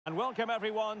And welcome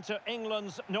everyone to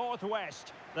England's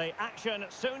Northwest. The action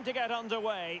soon to get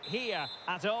underway here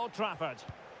at Old Trafford.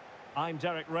 I'm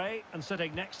Derek Ray, and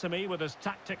sitting next to me with his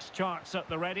tactics charts at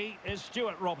the ready is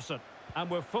Stuart Robson. And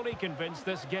we're fully convinced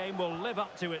this game will live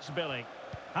up to its billing.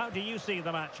 How do you see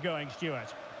the match going,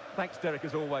 Stuart? Thanks, Derek,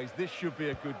 as always. This should be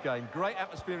a good game. Great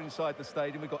atmosphere inside the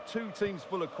stadium. We've got two teams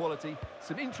full of quality,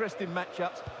 some interesting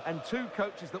matchups, and two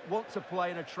coaches that want to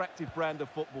play an attractive brand of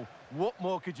football. What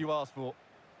more could you ask for?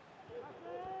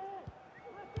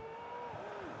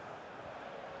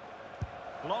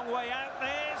 Long way out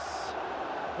this.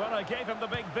 Well, I gave him the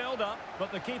big build-up,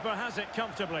 but the keeper has it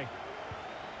comfortably.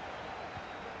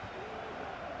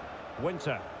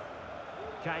 Winter.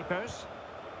 Kuipers.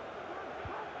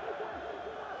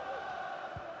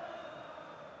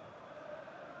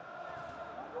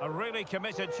 A really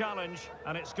committed challenge,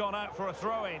 and it's gone out for a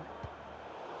throw-in.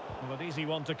 Well, an easy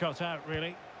one to cut out,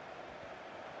 really.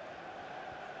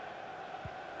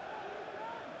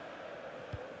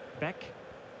 Beck.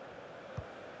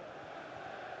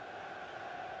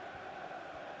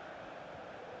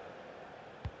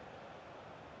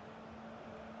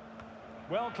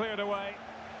 Well cleared away.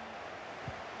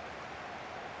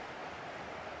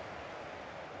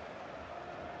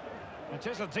 It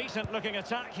is a decent-looking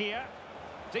attack here.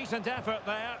 Decent effort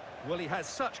there. Well, he has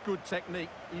such good technique.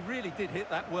 He really did hit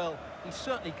that well. He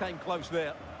certainly came close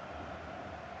there.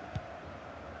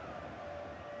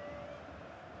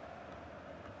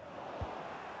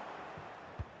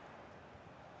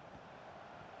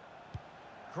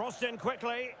 Crossed in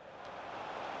quickly.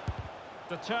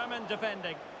 Determined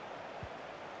defending.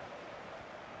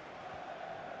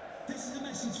 This is a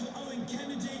message for Owen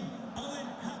Kennedy. Owen,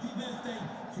 happy birthday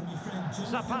from your friend John.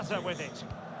 Zapata with it.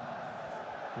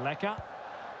 Lecker.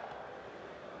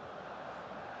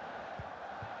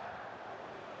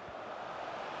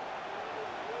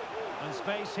 And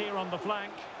space here on the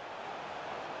flank.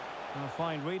 A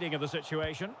fine reading of the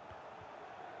situation.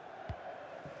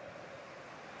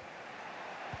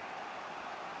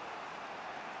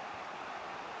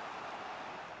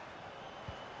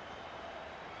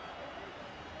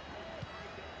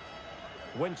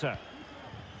 Winter.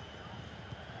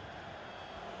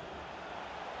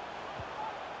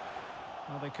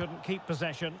 Well, they couldn't keep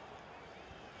possession.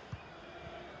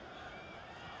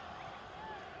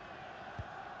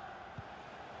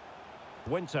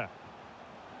 Winter.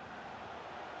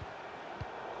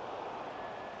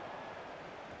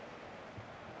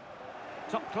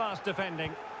 Top-class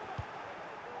defending.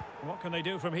 What can they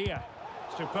do from here?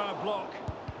 Superb block.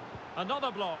 Another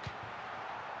block.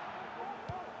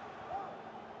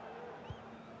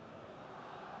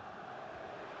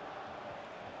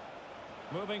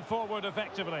 Moving forward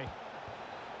effectively.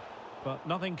 But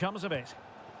nothing comes of it.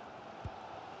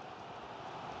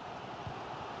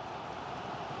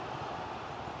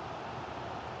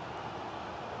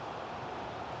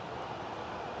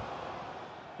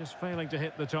 Just failing to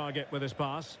hit the target with his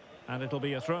pass. And it'll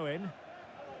be a throw-in.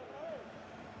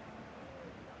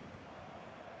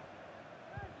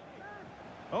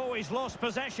 Oh, he's lost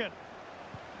possession.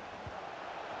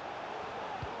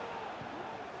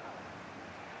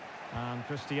 And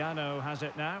Cristiano has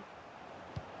it now.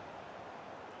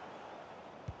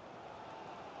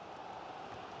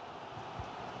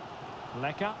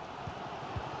 Lecker.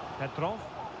 Petrov.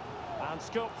 And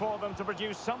scope for them to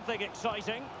produce something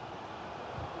exciting.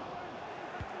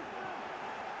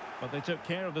 But they took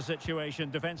care of the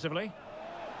situation defensively.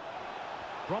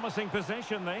 Promising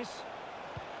possession, this.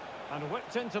 And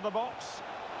whipped into the box.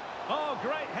 Oh,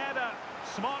 great header.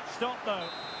 Smart stop, though.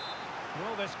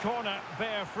 Will this corner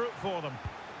bear fruit for them?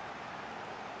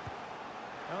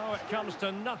 Oh, it comes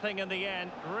to nothing in the end.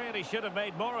 Really should have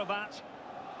made more of that.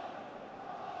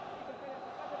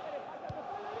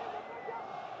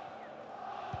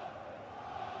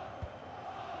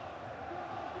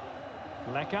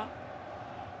 Lecker.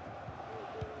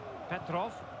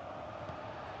 Petrov.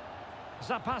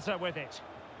 Zapata with it.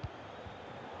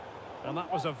 And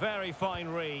that was a very fine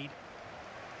read.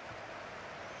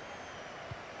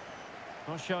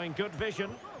 Not showing good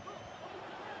vision.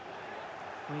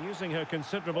 And using her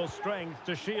considerable strength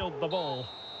to shield the ball.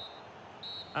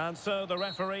 And so the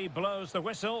referee blows the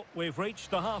whistle. We've reached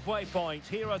the halfway point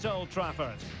here at Old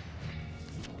Trafford.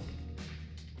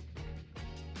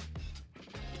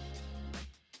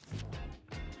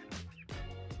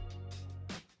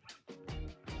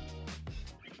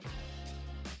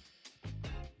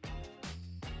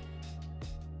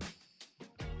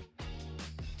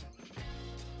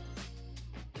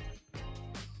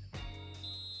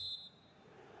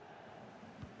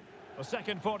 The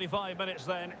second 45 minutes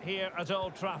then here at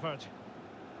Old Trafford.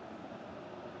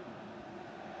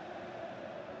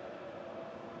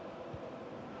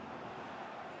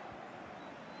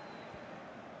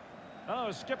 Oh,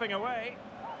 skipping away.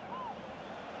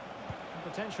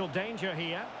 Potential danger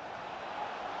here.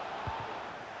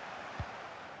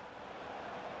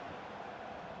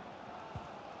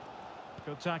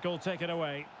 Good tackle, taken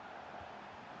away.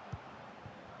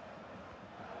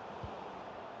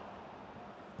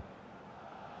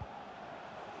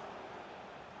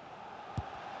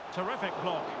 Terrific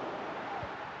block.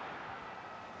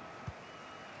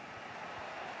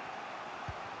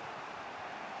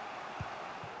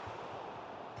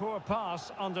 Poor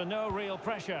pass under no real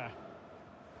pressure.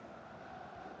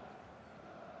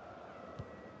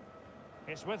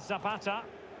 It's with Zapata.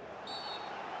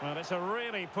 Well, it's a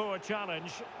really poor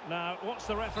challenge. Now, what's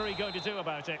the referee going to do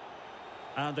about it?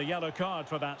 And a yellow card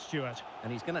for that, Stuart.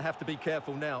 And he's going to have to be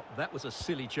careful now. That was a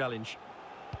silly challenge.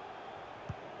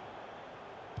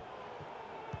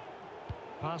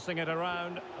 Passing it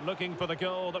around, looking for the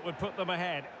goal that would put them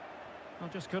ahead. I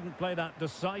just couldn't play that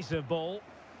decisive ball.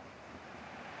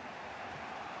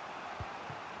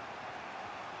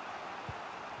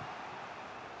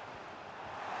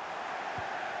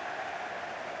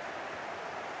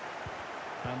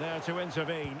 And there to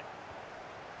intervene.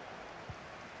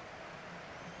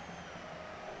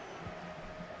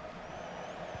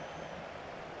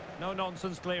 No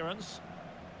nonsense clearance.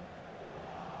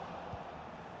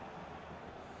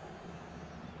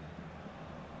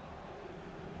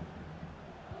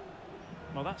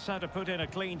 Well, that's how to put in a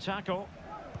clean tackle.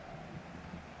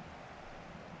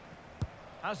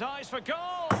 Has eyes for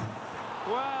goal!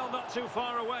 Well, not too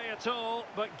far away at all,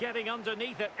 but getting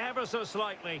underneath it ever so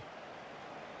slightly.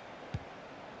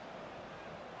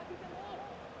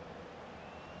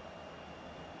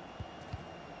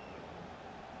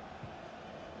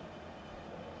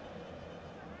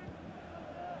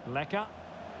 Lecker.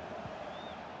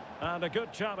 And a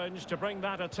good challenge to bring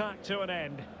that attack to an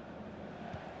end.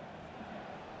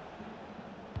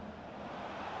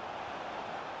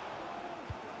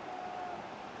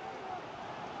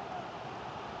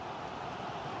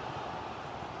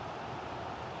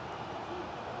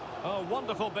 Oh,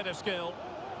 wonderful bit of skill.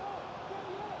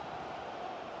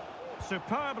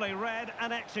 Superbly read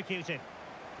and executed.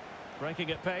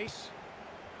 Breaking at pace.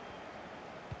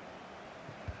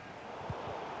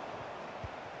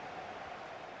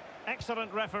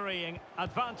 Excellent refereeing,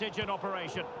 advantage in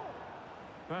operation.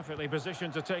 Perfectly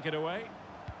positioned to take it away.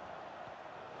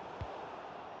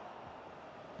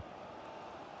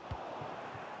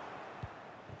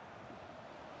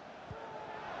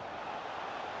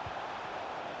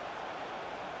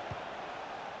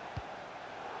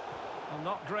 Well,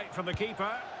 not great from the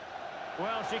keeper.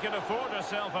 Well, she can afford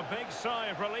herself a big sigh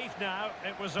of relief now.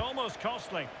 It was almost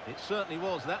costly. It certainly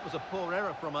was. That was a poor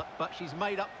error from her, but she's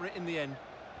made up for it in the end.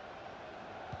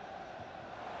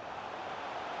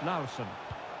 Lausen.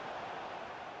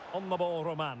 On the ball,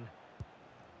 Roman.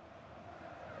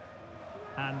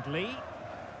 And Lee.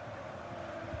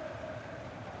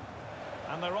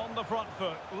 And they're on the front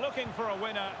foot, looking for a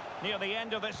winner near the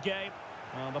end of this game.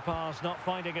 Well, the pass not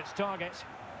finding its target.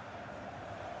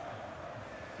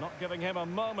 Not giving him a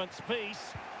moment's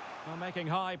peace. Well, making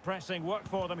high pressing work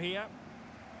for them here.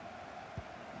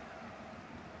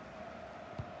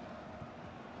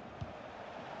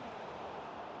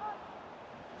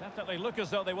 Definitely look as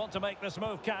though they want to make this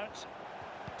move count.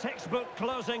 Textbook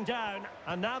closing down,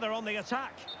 and now they're on the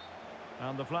attack.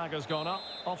 And the flag has gone up,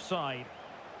 offside.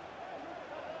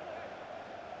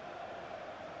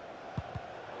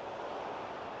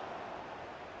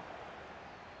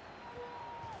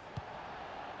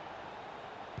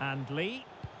 And Lee.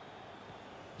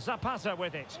 Zapata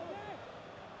with it.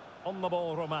 On the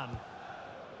ball, Roman.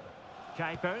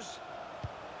 Kuipers.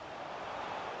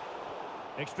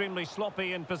 Extremely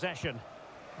sloppy in possession.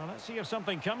 Well, let's see if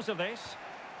something comes of this.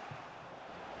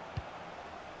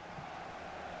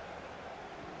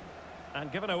 And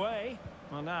given away.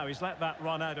 Well, now he's let that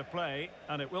run out of play,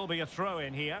 and it will be a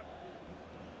throw-in here.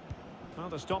 Well,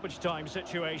 the stoppage time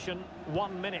situation,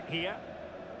 1 minute here.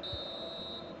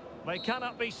 They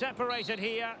cannot be separated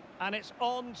here, and it's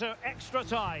on to extra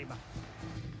time.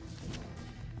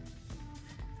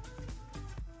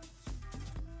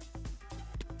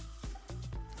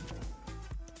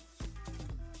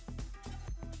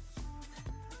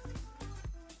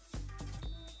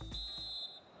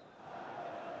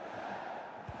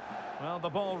 Well, the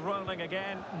ball rolling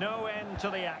again, no end to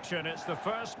the action. It's the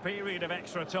first period of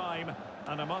extra time,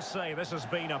 and I must say this has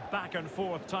been a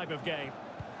back-and-forth type of game.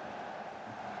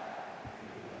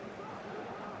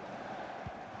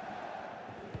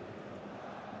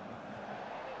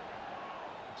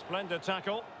 Splendid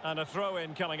tackle, and a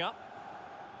throw-in coming up.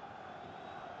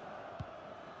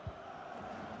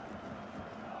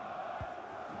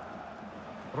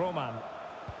 Roman.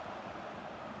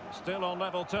 Still on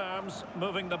level terms,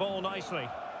 moving the ball nicely.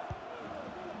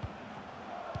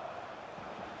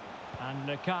 And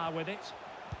Naka with it.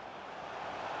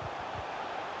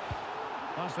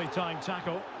 Nicely timed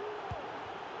tackle.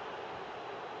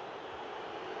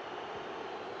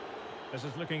 This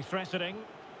is looking threatening.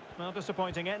 Well,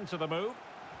 disappointing end to the move.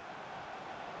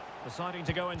 Deciding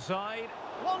to go inside.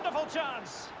 Wonderful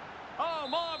chance! Oh,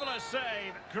 marvellous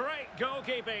save. Great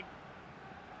goalkeeping.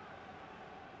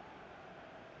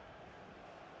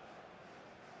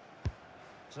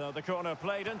 So the corner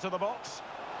played into the box.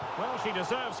 Well, she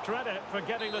deserves credit for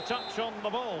getting the touch on the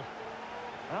ball.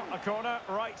 Well, a corner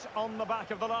right on the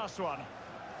back of the last one.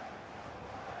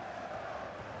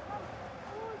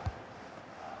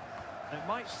 It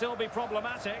might still be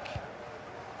problematic.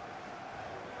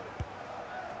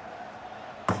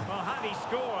 Well, had he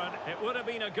scored, it would have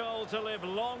been a goal to live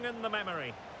long in the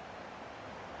memory.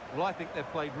 Well, I think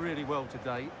they've played really well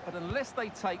today, but unless they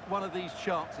take one of these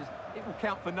chances, it will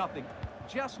count for nothing.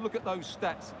 Just look at those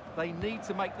stats. They need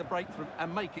to make the breakthrough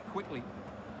and make it quickly.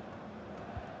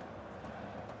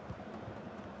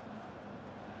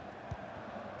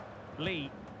 Lee.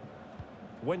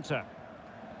 Winter.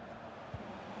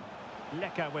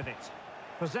 Leka with it.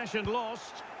 Possession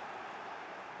lost.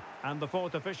 And the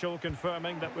fourth official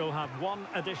confirming that we'll have one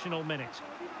additional minute.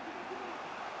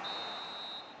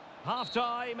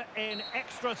 Half-time in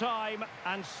extra time,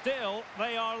 and still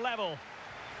they are level.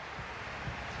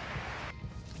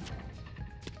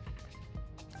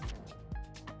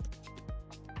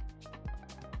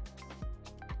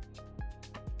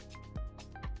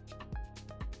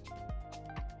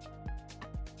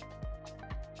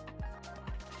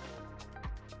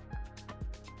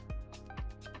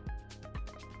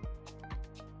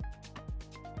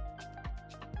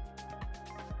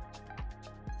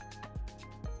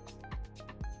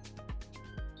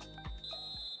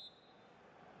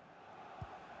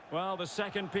 Well, the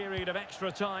second period of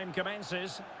extra time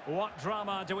commences. What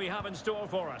drama do we have in store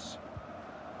for us?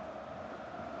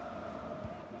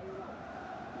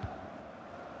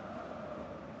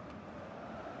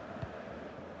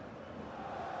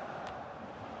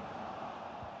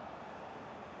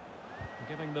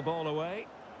 Giving the ball away.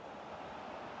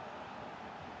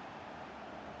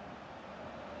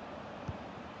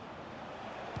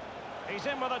 He's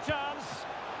in with a chance.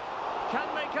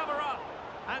 Can they cover up?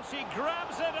 And she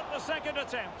grabs it at the second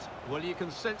attempt. Well, you can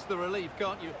sense the relief,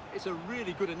 can't you? It's a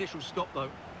really good initial stop,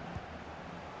 though.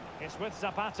 It's with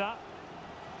Zapata.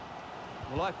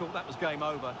 Well, I thought that was game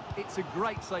over. It's a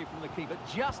great save from the keeper,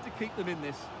 just to keep them in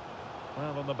this.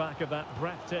 Well, on the back of that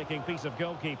breathtaking piece of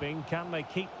goalkeeping, can they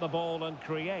keep the ball and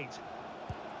create?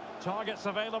 Targets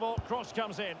available, cross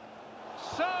comes in.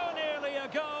 So nearly a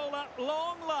goal at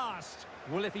long last.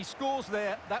 Well, if he scores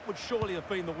there, that would surely have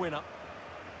been the winner.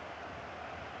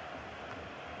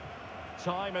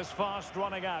 Time is fast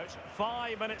running out.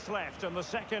 5 minutes left in the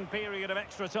second period of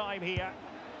extra time here.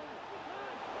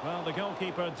 Well, the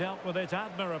goalkeeper dealt with it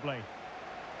admirably.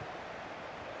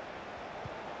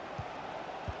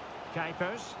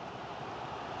 Kuipers.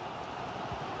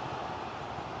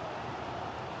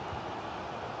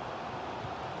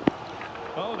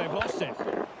 Oh, they've lost it.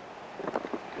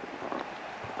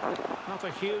 Not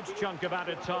a huge chunk of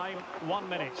added time. 1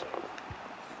 minute.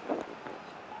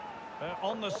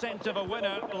 On the scent of a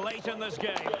winner late in this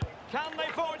game. Can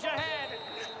they forge ahead?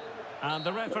 And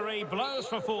the referee blows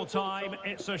for full time.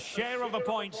 It's a share of the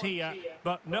points here,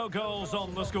 but no goals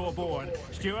on the scoreboard.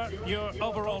 Stuart, your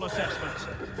overall assessment?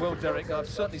 Well, Derek, I've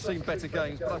certainly seen better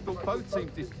games, but I thought both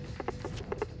teams did